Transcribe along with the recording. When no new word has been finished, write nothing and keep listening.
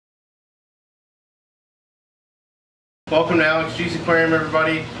Welcome to AlexGs Aquarium,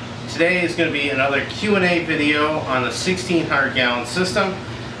 everybody. Today is going to be another Q&A video on the 1600 gallon system.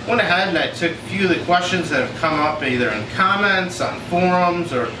 Went ahead and I took a few of the questions that have come up either in comments, on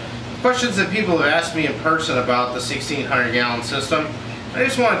forums, or questions that people have asked me in person about the 1600 gallon system. I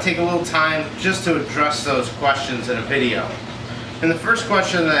just want to take a little time just to address those questions in a video. And the first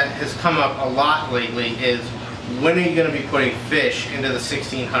question that has come up a lot lately is, when are you going to be putting fish into the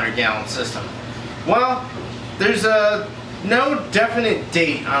 1600 gallon system? Well, there's no definite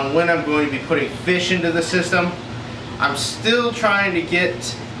date on when I'm going to be putting fish into the system. I'm still trying to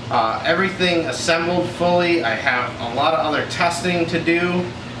get everything assembled fully. I have a lot of other testing to do.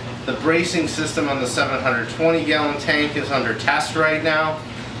 The bracing system on the 720 gallon tank is under test right now.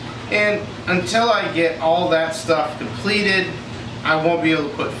 And until I get all that stuff completed, I won't be able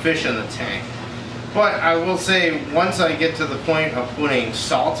to put fish in the tank. But I will say, once I get to the point of putting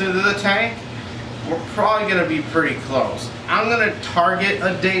salt into the tank, we're probably going to be pretty close. I'm going to target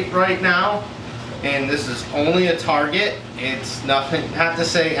a date right now, and this is only a target. It's nothing, not to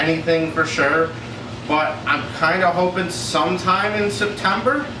say anything for sure, but I'm kind of hoping sometime in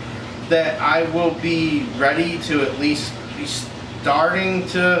September that I will be ready to at least be starting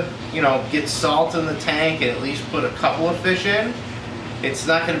to, get salt in the tank and at least put a couple of fish in. It's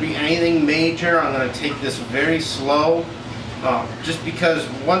not going to be anything major. I'm going to take this very slow. Just because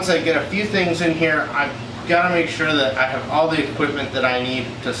once I get a few things in here, I've got to make sure that I have all the equipment that I need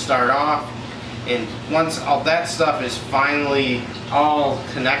to start off. And once all that stuff is finally all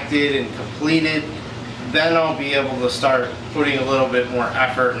connected and completed, then I'll be able to start putting a little bit more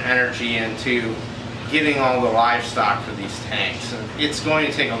effort and energy into getting all the livestock for these tanks. And it's going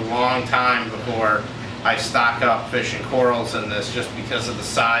to take a long time before I stock up fish and corals in this, just because of the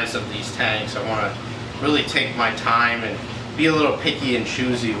size of these tanks. I want to really take my time and be a little picky and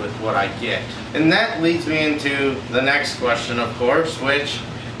choosy with what I get. And that leads me into the next question, of course, which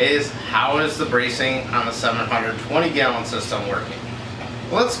is, how is the bracing on the 720 gallon system working?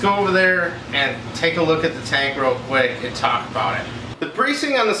 Well, let's go over there and take a look at the tank real quick and talk about it. The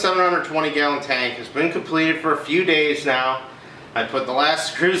bracing on the 720 gallon tank has been completed for a few days now. I put the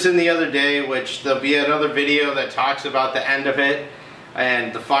last screws in the other day, which there'll be another video that talks about the end of it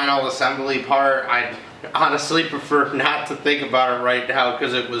and the final assembly part. I honestly prefer not to think about it right now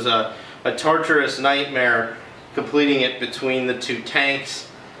because it was a torturous nightmare completing it between the two tanks,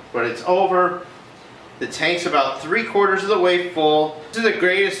 but it's over. The tank's about 3/4 of the way full. This is the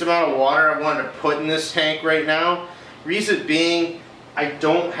greatest amount of water I wanted to put in this tank right now. Reason being, I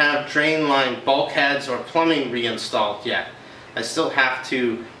don't have drain line bulkheads or plumbing reinstalled yet. I still have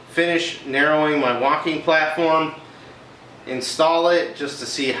to finish narrowing my walking platform, install it just to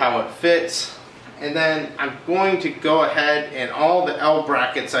see how it fits, and then I'm going to go ahead and all the L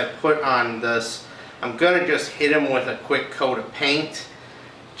brackets I put on this, I'm going to just hit them with a quick coat of paint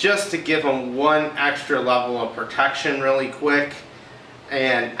just to give them one extra level of protection really quick.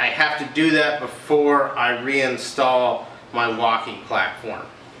 And I have to do that before I reinstall my walking platform.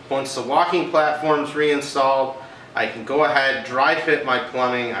 Once the walking platform's reinstalled, I can go ahead, dry fit my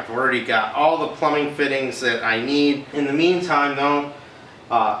plumbing. I've already got all the plumbing fittings that I need. In the meantime though,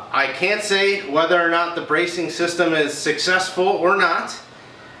 I can't say whether or not the bracing system is successful or not.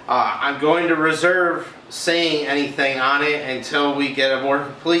 I'm going to reserve saying anything on it until we get a more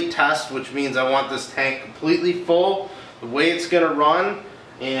complete test, which means I want this tank completely full, the way it's going to run,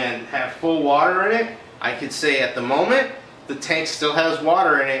 and have full water in it. I could say at the moment, the tank still has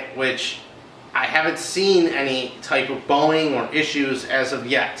water in it, which I haven't seen any type of bowing or issues as of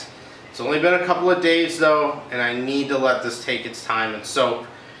yet. It's only been a couple of days though, and I need to let this take its time and soak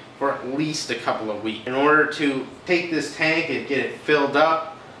for at least a couple of weeks. In order to take this tank and get it filled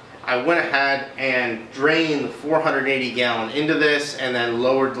up, I went ahead and drained the 480 gallon into this and then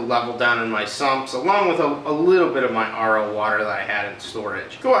lowered the level down in my sumps, along with a little bit of my RO water that I had in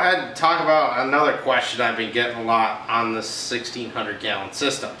storage. Go ahead and talk about another question I've been getting a lot on the 1600 gallon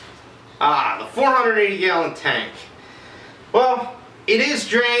system. The 480 gallon tank. Well, it is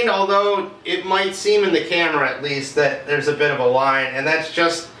drained, although it might seem in the camera at least that there's a bit of a line, and that's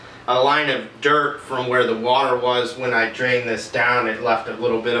just a line of dirt from where the water was when I drained this down. It left a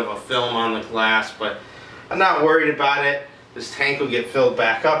little bit of a film on the glass, but I'm not worried about it. This tank will get filled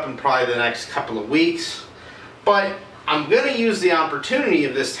back up in probably the next couple of weeks. But I'm going to use the opportunity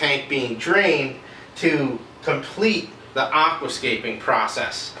of this tank being drained to complete the aquascaping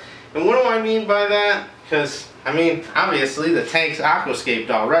process. And what do I mean by that? Because, I mean, obviously the tank's aquascaped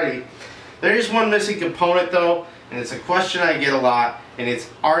already. There is one missing component though, and it's a question I get a lot, and it's,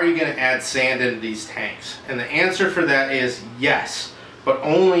 are you going to add sand into these tanks? And the answer for that is yes, but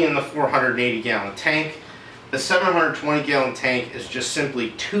only in the 480 gallon tank. The 720 gallon tank is just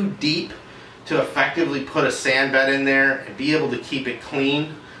simply too deep to effectively put a sand bed in there and be able to keep it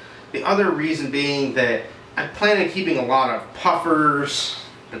clean. The other reason being that I plan on keeping a lot of puffers,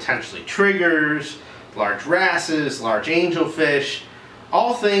 potentially triggers, large wrasses, large angelfish,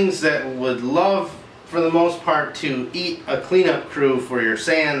 all things that would love, for the most part, to eat a cleanup crew for your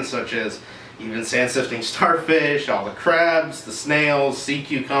sand, such as even sand-sifting starfish, all the crabs, the snails, sea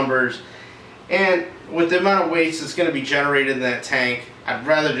cucumbers. And with the amount of waste that's going to be generated in that tank, I'd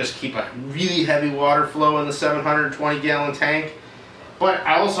rather just keep a really heavy water flow in the 720 gallon tank. But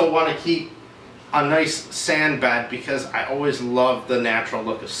I also want to keep a nice sand bed because I always love the natural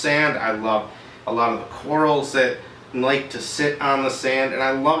look of sand. I love a lot of the corals that like to sit on the sand, and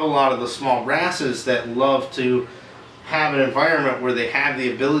I love a lot of the small wrasses that love to have an environment where they have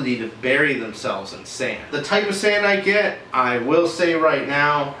the ability to bury themselves in sand. The type of sand I get, I will say right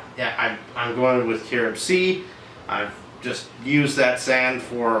now, yeah, I'm going with Carib Sea. I've just used that sand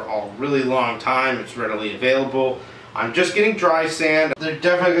for a really long time. It's readily available. I'm just getting dry sand. There's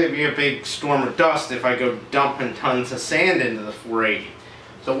definitely going to be a big storm of dust if I go dumping tons of sand into the 480.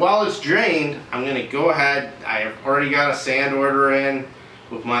 So while it's drained, I'm going to go ahead. I have already got a sand order in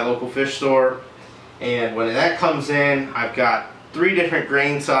with my local fish store. And when that comes in, I've got 3 different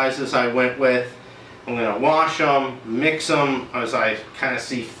grain sizes I went with. I'm going to wash them, mix them as I kind of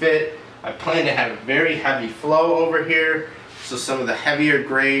see fit. I plan to have a very heavy flow over here. So some of the heavier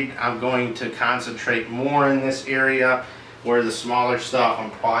grade, I'm going to concentrate more in this area, where the smaller stuff,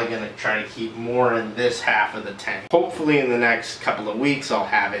 I'm probably going to try to keep more in this half of the tank. Hopefully in the next couple of weeks, I'll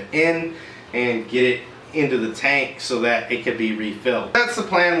have it in and get it into the tank so that it could be refilled. That's the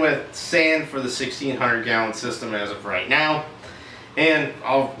plan with sand for the 1600 gallon system as of right now. And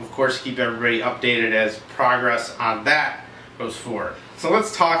I'll of course keep everybody updated as progress on that goes forward. So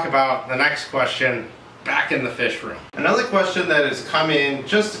let's talk about the next question, back in the fish room. Another question that has come in,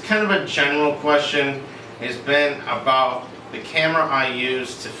 just kind of a general question, has been about the camera I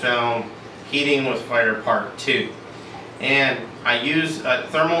use to film Heating with Fire Part 2. And I use a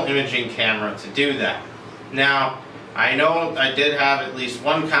thermal imaging camera to do that. Now, I know I did have at least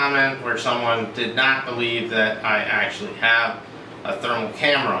one comment where someone did not believe that I actually have a thermal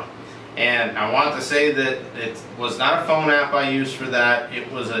camera. And I want to say that it was not a phone app I used for that. It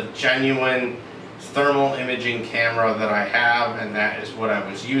was a genuine thermal imaging camera that I have, and that is what I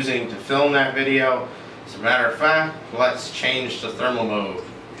was using to film that video. As a matter of fact, let's change to thermal mode.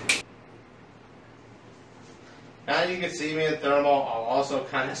 Now you can see me in thermal. I'll also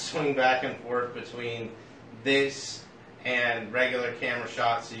kind of swing back and forth between this and regular camera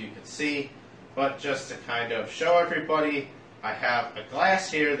shots so you can see. But just to kind of show everybody, I have a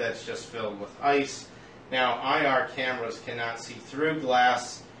glass here that's just filled with ice. Now IR cameras cannot see through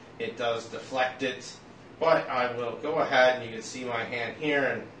glass. It does deflect it. But I will go ahead, and you can see my hand here,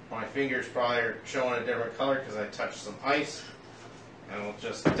 and my fingers probably are showing a different color because I touched some ice. And we'll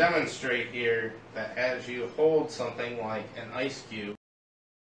just demonstrate here that as you hold something like an ice cube,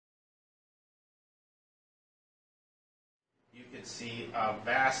 you can see a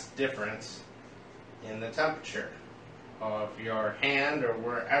vast difference in the temperature of your hand or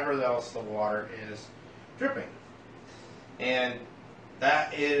wherever else the water is dripping. And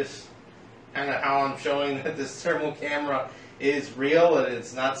that is kind of how I'm showing that this thermal camera is real and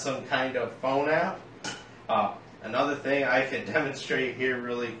it's not some kind of phone app. Another thing I can demonstrate here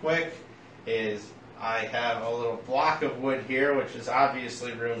really quick is I have a little block of wood here, which is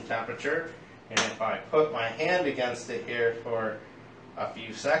obviously room temperature. And if I put my hand against it here for a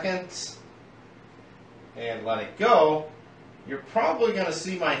few seconds and let it go, you're probably going to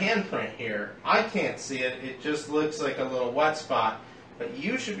see my handprint here. I can't see it. It just looks like a little wet spot. But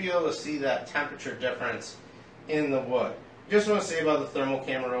you should be able to see that temperature difference in the wood. Just want to say about the thermal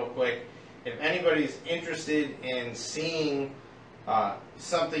camera real quick. If anybody's interested in seeing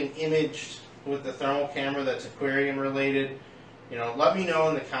something imaged with the thermal camera that's aquarium related, let me know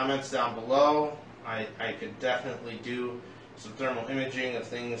in the comments down below. I could definitely do some thermal imaging of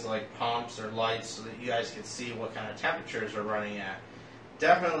things like pumps or lights so that you guys can see what kind of temperatures are running at.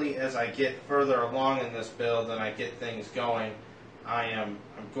 Definitely as I get further along in this build and I get things going, I'm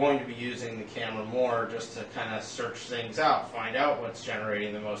going to be using the camera more just to kind of search things out, find out what's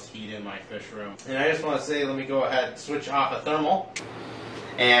generating the most heat in my fish room. And I just want to say, let me go ahead and switch off a thermal.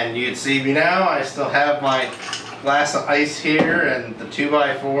 And you can see me now. I still have my glass of ice here and the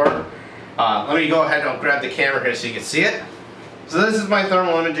 2x4. Let me go ahead and grab the camera here so you can see it. So this is my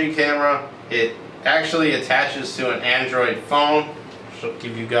thermal imaging camera. It actually attaches to an Android phone. So I'll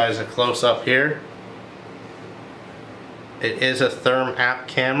give you guys a close-up here. It is a Therm app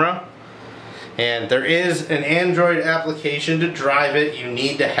camera, And there is an Android application to drive it. You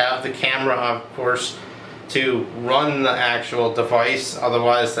need to have the camera, of course, to run the actual device,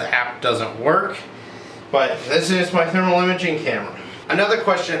 otherwise the app doesn't work. But this is my thermal imaging camera. Another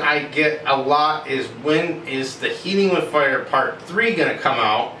question I get a lot is, when is the Heating with Fire Part 3 going to come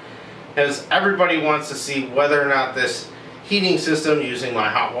out? As everybody wants to see whether or not this heating system using my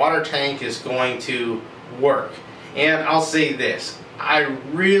hot water tank is going to work. And I'll say this, I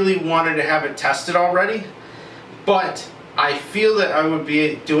really wanted to have it tested already, but I feel that I would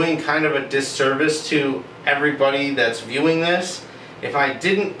be doing kind of a disservice to everybody that's viewing this if I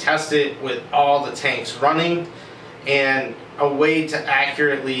didn't test it with all the tanks running and a way to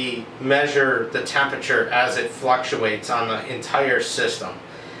accurately measure the temperature as it fluctuates on the entire system.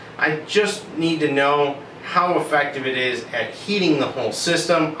 I just need to know how effective it is at heating the whole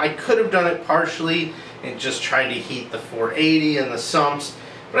system. I could have done it partially and just tried to heat the 480 and the sumps,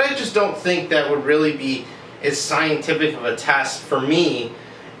 but I just don't think that would really be as scientific of a test for me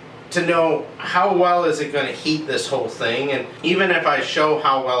to know how well is it going to heat this whole thing. And even if I show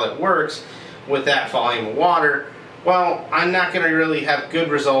how well it works with that volume of water, well, I'm not going to really have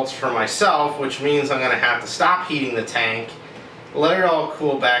good results for myself, which means I'm going to have to stop heating the tank, let it all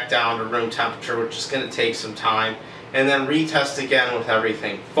cool back down to room temperature, which is going to take some time, and then retest again with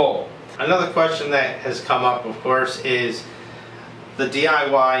everything full. Another question that has come up, of course, is the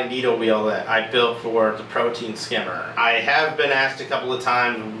DIY needle wheel that I built for the protein skimmer. I have been asked a couple of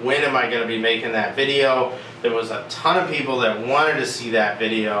times, when am I going to be making that video? There was a ton of people that wanted to see that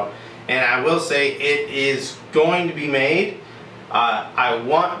video, and I will say it is going to be made. I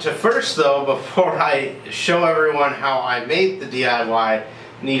want to first, though, before I show everyone how I made the DIY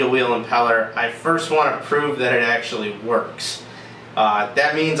needle wheel impeller, I first want to prove that it actually works.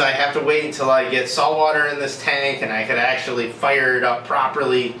 That means I have to wait until I get salt water in this tank and I could actually fire it up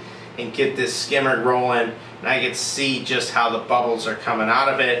properly and get this skimmer rolling, and I can see just how the bubbles are coming out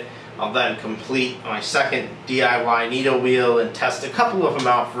of it. I'll then complete my second DIY needle wheel and test a couple of them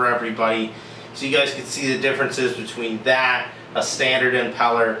out for everybody so you guys can see the differences between that, a standard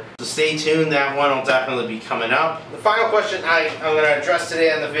impeller. So stay tuned, that one will definitely be coming up. The final question I'm going to address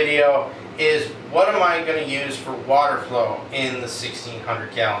today on the video is, what am I going to use for water flow in the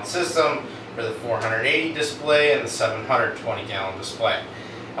 1600 gallon system for the 480 display and the 720 gallon display?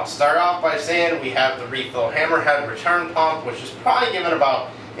 I'll start off by saying we have the refill hammerhead return pump, which is probably giving about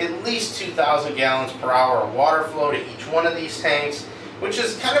at least 2,000 gallons per hour of water flow to each one of these tanks, which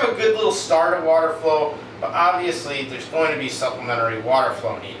is kind of a good little start of water flow, but obviously there's going to be supplementary water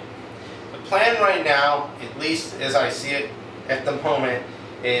flow needed. The plan right now, at least as I see it at the moment,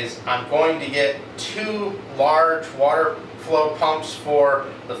 is I'm going to get 2 large water flow pumps for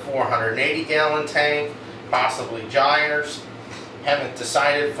the 480 gallon tank, possibly gyres. Haven't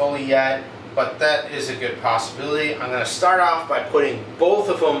decided fully yet, but that is a good possibility. I'm going to start off by putting both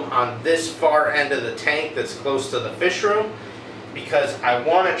of them on this far end of the tank that's close to the fish room, because I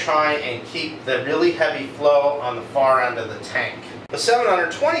want to try and keep the really heavy flow on the far end of the tank. The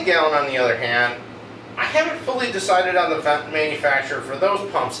 720 gallon, on the other hand, I haven't fully decided on the manufacturer for those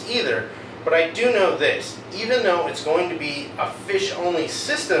pumps either, but I do know this: even though it's going to be a fish-only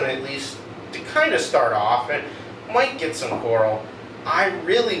system, at least to kind of start off, and might get some coral, I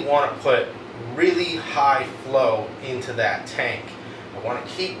really want to put really high flow into that tank. I want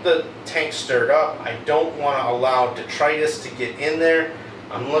to keep the tank stirred up. I don't want to allow detritus to get in there.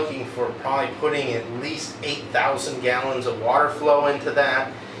 I'm looking for probably putting at least 8,000 gallons of water flow into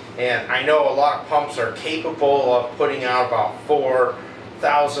that. And I know a lot of pumps are capable of putting out about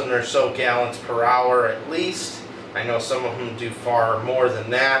 4,000 or so gallons per hour at least. I know some of them do far more than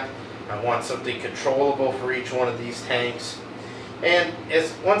that. I want something controllable for each one of these tanks. And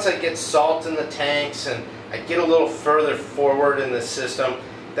once I get salt in the tanks and I get a little further forward in the system,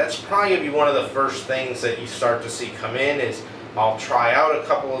 that's probably going to be one of the first things that you start to see come in. Is I'll try out a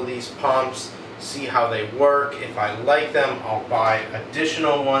couple of these pumps, see how they work. If I like them, I'll buy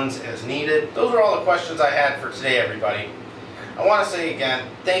additional ones as needed. Those are all the questions I had for today, everybody. I want to say again,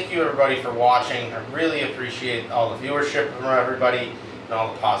 thank you everybody for watching. I really appreciate all the viewership from everybody and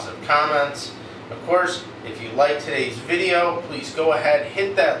all the positive comments. Of course, if you like today's video, please go ahead,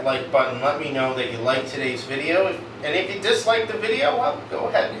 hit that like button. Let me know that you like today's video. And if you dislike the video, well, go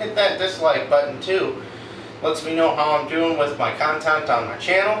ahead and hit that dislike button too. Lets me know how I'm doing with my content on my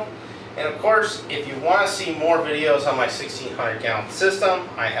channel. And of course, if you want to see more videos on my 1600 gallon system,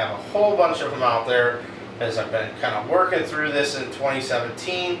 I have a whole bunch of them out there, as I've been kind of working through this in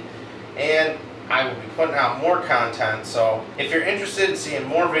 2017, and I will be putting out more content. So if you're interested in seeing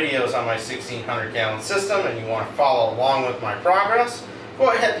more videos on my 1600 gallon system and you want to follow along with my progress, go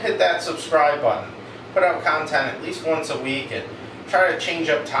ahead and hit that subscribe button. Put out content at least once a week and try to change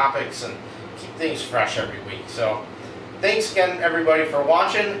up topics and keep things fresh every week. So thanks again everybody for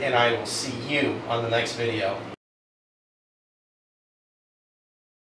watching, and I will see you on the next video.